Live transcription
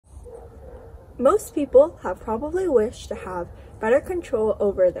Most people have probably wished to have better control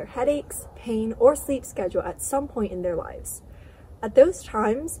over their headaches, pain, or sleep schedule at some point in their lives. At those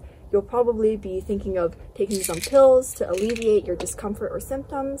times, you'll probably be thinking of taking some pills to alleviate your discomfort or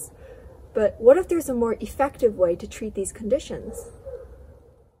symptoms. But what if there's a more effective way to treat these conditions?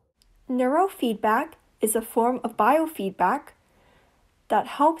 Neurofeedback is a form of biofeedback that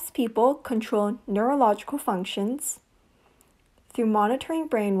helps people control neurological functions through monitoring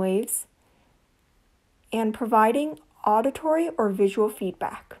brainwaves and providing auditory or visual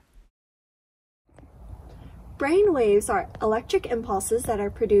feedback. Brainwaves are electric impulses that are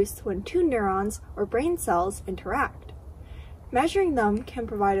produced when two neurons or brain cells interact. Measuring them can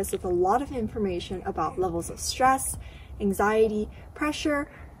provide us with a lot of information about levels of stress, anxiety, pressure,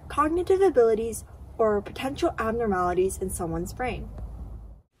 cognitive abilities, or potential abnormalities in someone's brain.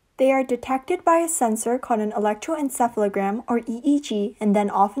 They are detected by a sensor called an electroencephalogram or EEG and then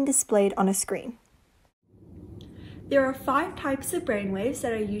often displayed on a screen. There are 5 types of brainwaves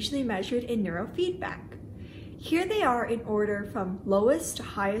that are usually measured in neurofeedback. Here they are in order from lowest to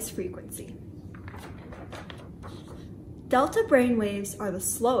highest frequency. Delta brainwaves are the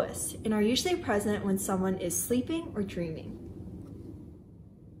slowest and are usually present when someone is sleeping or dreaming.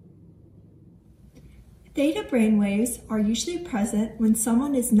 Theta brainwaves are usually present when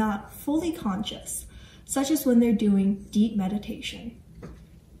someone is not fully conscious, such as when they're doing deep meditation.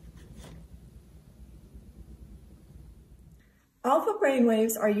 Alpha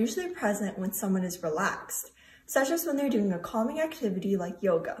brainwaves are usually present when someone is relaxed, such as when they're doing a calming activity like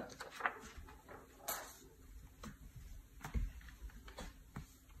yoga.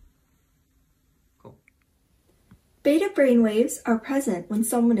 Beta brainwaves are present when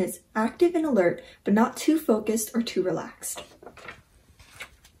someone is active and alert, but not too focused or too relaxed.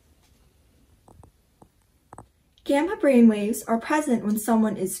 Gamma brainwaves are present when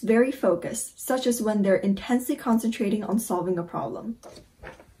someone is very focused, such as when they're intensely concentrating on solving a problem.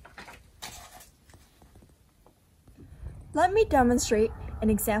 Let me demonstrate an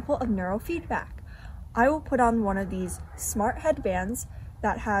example of neurofeedback. I will put on one of these smart headbands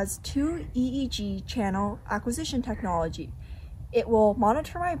that has 2 EEG channel acquisition technology. It will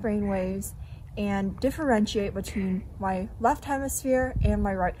monitor my brainwaves and differentiate between my left hemisphere and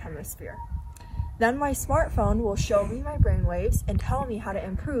my right hemisphere. Then my smartphone will show me my brainwaves and tell me how to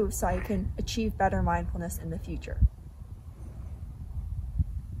improve so I can achieve better mindfulness in the future.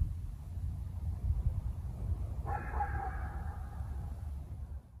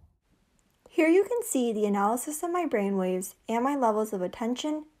 Here you can see the analysis of my brainwaves and my levels of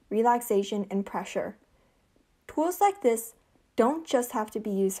attention, relaxation, and pressure. Tools like this don't just have to be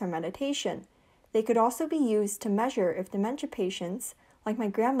used for meditation. They could also be used to measure if dementia patients, like my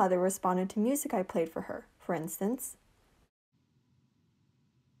grandmother, responded to music I played for her, for instance.